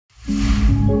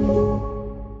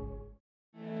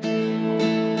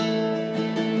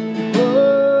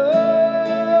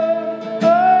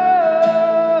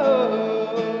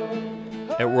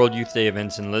At World Youth Day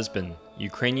events in Lisbon,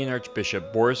 Ukrainian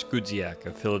Archbishop Borys Gudziak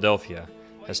of Philadelphia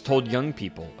has told young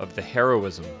people of the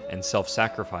heroism and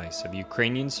self-sacrifice of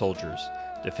Ukrainian soldiers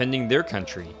defending their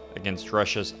country against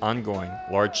Russia's ongoing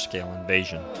large-scale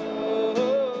invasion.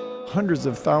 Hundreds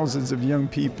of thousands of young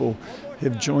people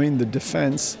have joined the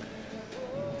defense,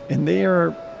 and they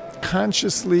are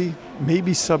consciously,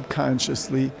 maybe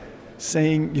subconsciously,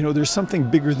 saying, you know, there's something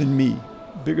bigger than me,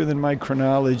 bigger than my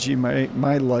chronology,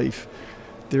 my life.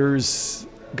 There's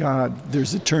God,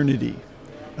 there's eternity,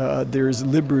 there's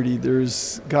liberty,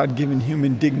 there's God-given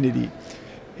human dignity.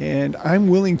 And I'm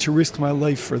willing to risk my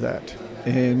life for that.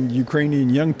 And Ukrainian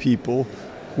young people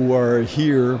who are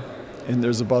here, and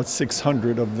there's about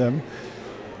 600 of them,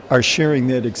 are sharing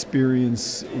that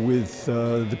experience with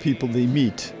the people they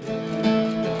meet.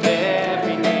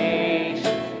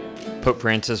 Pope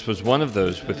Francis was one of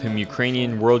those with whom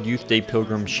Ukrainian World Youth Day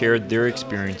pilgrims shared their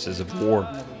experiences of war.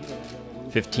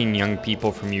 15 young people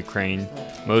from Ukraine,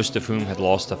 most of whom had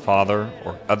lost a father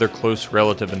or other close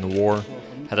relative in the war,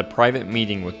 had a private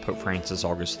meeting with Pope Francis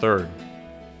August 3rd.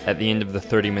 At the end of the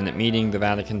 30-minute meeting, the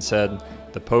Vatican said,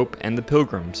 the Pope and the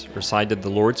pilgrims recited the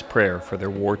Lord's Prayer for their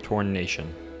war-torn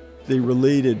nation. They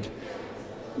related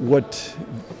what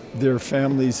their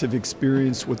families have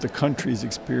experienced, what the country's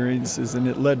experiences, and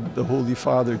it led the Holy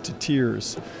Father to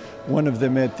tears. One of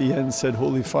them at the end said,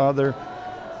 Holy Father,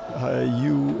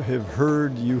 you have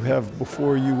heard, you have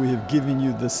before you, we have given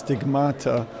you the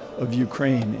stigmata of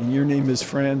Ukraine. And your name is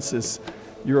Francis.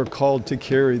 You are called to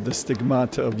carry the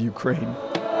stigmata of Ukraine.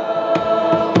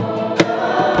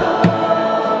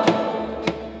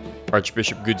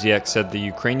 Archbishop Gudziak said the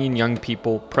Ukrainian young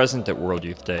people present at World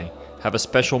Youth Day have a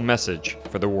special message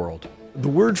for the world. The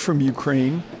word from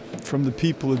Ukraine, from the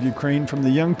people of Ukraine, from the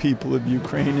young people of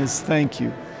Ukraine is thank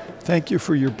you. Thank you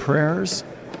for your prayers,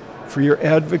 for your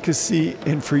advocacy,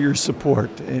 and for your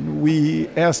support. And we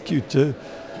ask you to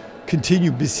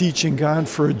continue beseeching God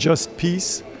for a just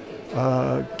peace,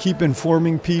 keep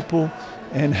informing people,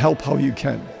 and help how you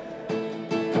can.